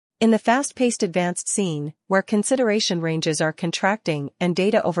In the fast-paced advanced scene, where consideration ranges are contracting and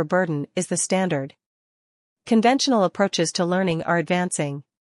data overburden is the standard, conventional approaches to learning are advancing.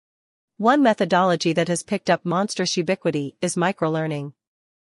 One methodology that has picked up monstrous ubiquity is microlearning.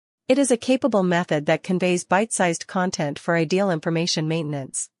 It is a capable method that conveys bite-sized content for ideal information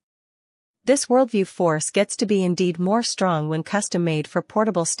maintenance. This worldview force gets to be indeed more strong when custom-made for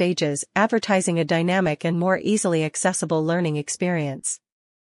portable stages, advertising a dynamic and more easily accessible learning experience.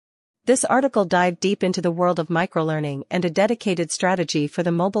 This article dived deep into the world of microlearning and a dedicated strategy for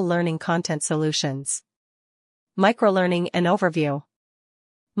the mobile learning content solutions. Microlearning and overview.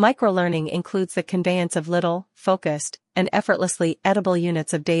 Microlearning includes the conveyance of little, focused, and effortlessly edible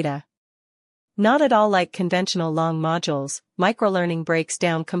units of data. Not at all like conventional long modules, microlearning breaks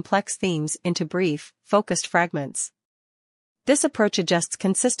down complex themes into brief, focused fragments. This approach adjusts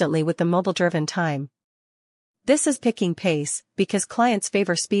consistently with the mobile-driven time. This is picking pace, because clients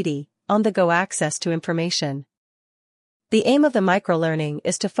favor speedy, on-the-go access to information. The aim of the microlearning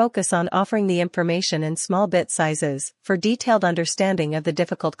is to focus on offering the information in small bit sizes for detailed understanding of the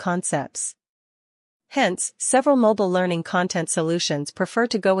difficult concepts. Hence, several mobile learning content solutions prefer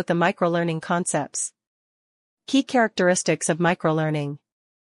to go with the microlearning concepts. Key characteristics of microlearning.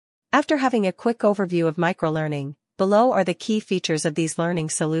 After having a quick overview of microlearning, below are the key features of these learning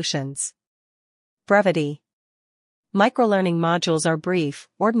solutions. Brevity. Microlearning modules are brief,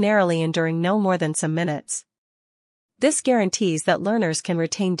 ordinarily enduring no more than some minutes. This guarantees that learners can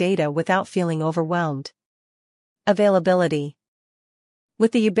retain data without feeling overwhelmed. Availability.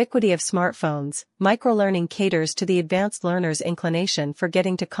 With the ubiquity of smartphones, microlearning caters to the advanced learner's inclination for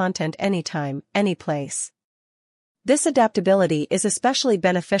getting to content anytime, anyplace. This adaptability is especially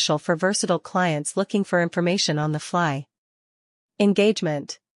beneficial for versatile clients looking for information on the fly.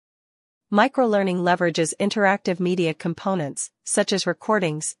 Engagement. Microlearning leverages interactive media components, such as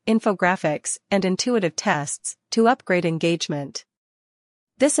recordings, infographics, and intuitive tests, to upgrade engagement.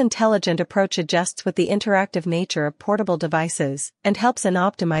 This intelligent approach adjusts with the interactive nature of portable devices and helps in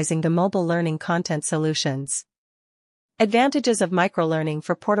optimizing the mobile learning content solutions. Advantages of microlearning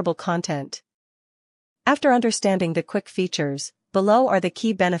for portable content. After understanding the quick features, below are the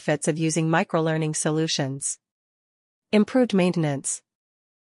key benefits of using microlearning solutions. Improved maintenance.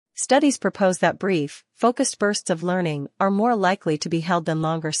 Studies propose that brief, focused bursts of learning are more likely to be held than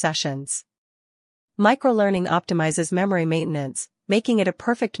longer sessions. Microlearning optimizes memory maintenance, making it a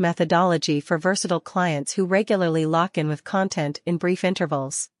perfect methodology for versatile clients who regularly lock in with content in brief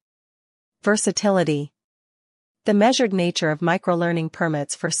intervals. Versatility. The measured nature of microlearning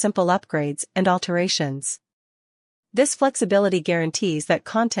permits for simple upgrades and alterations. This flexibility guarantees that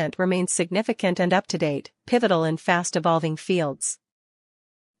content remains significant and up-to-date, pivotal in fast-evolving fields.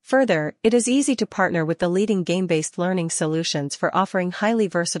 Further, it is easy to partner with the leading game-based learning solutions for offering highly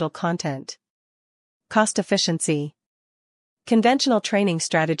versatile content. Cost efficiency. Conventional training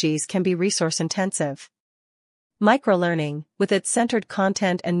strategies can be resource-intensive. Microlearning, with its centered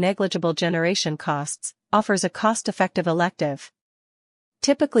content and negligible generation costs, offers a cost-effective elective.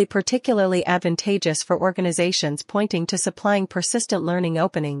 Typically particularly advantageous for organizations pointing to supplying persistent learning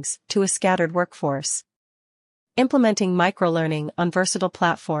openings to a scattered workforce. Implementing microlearning on versatile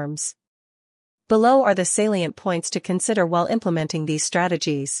platforms. Below are the salient points to consider while implementing these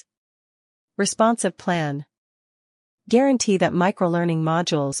strategies. Responsive plan. Guarantee that microlearning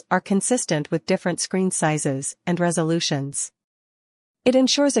modules are consistent with different screen sizes and resolutions. It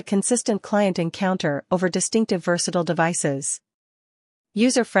ensures a consistent client encounter over distinctive versatile devices.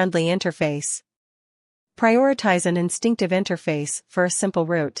 User-friendly interface. Prioritize an instinctive interface for a simple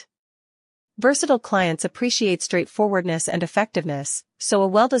route. Versatile clients appreciate straightforwardness and effectiveness, so a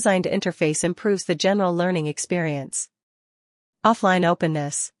well-designed interface improves the general learning experience. Offline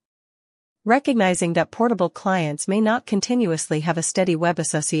openness. Recognizing that portable clients may not continuously have a steady web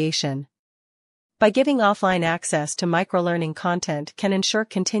association. By giving offline access to microlearning content can ensure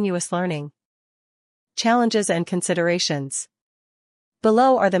continuous learning. Challenges and considerations.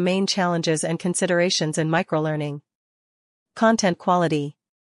 Below are the main challenges and considerations in microlearning. Content quality.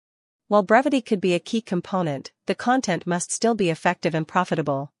 While brevity could be a key component, the content must still be effective and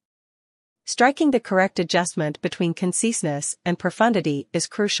profitable. Striking the correct adjustment between conciseness and profundity is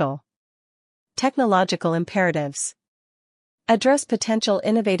crucial. Technological imperatives. Address potential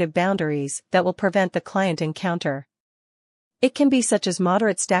innovative boundaries that will prevent the client encounter. It can be such as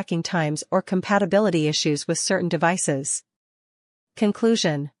moderate stacking times or compatibility issues with certain devices.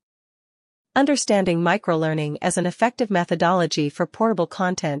 Conclusion. Understanding microlearning as an effective methodology for portable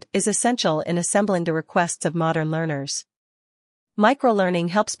content is essential in assembling the requests of modern learners. Microlearning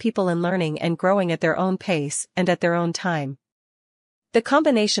helps people in learning and growing at their own pace and at their own time. The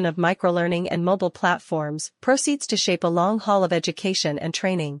combination of microlearning and mobile platforms proceeds to shape a long haul of education and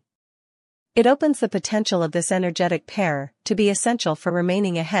training. It opens the potential of this energetic pair to be essential for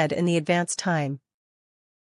remaining ahead in the advanced time.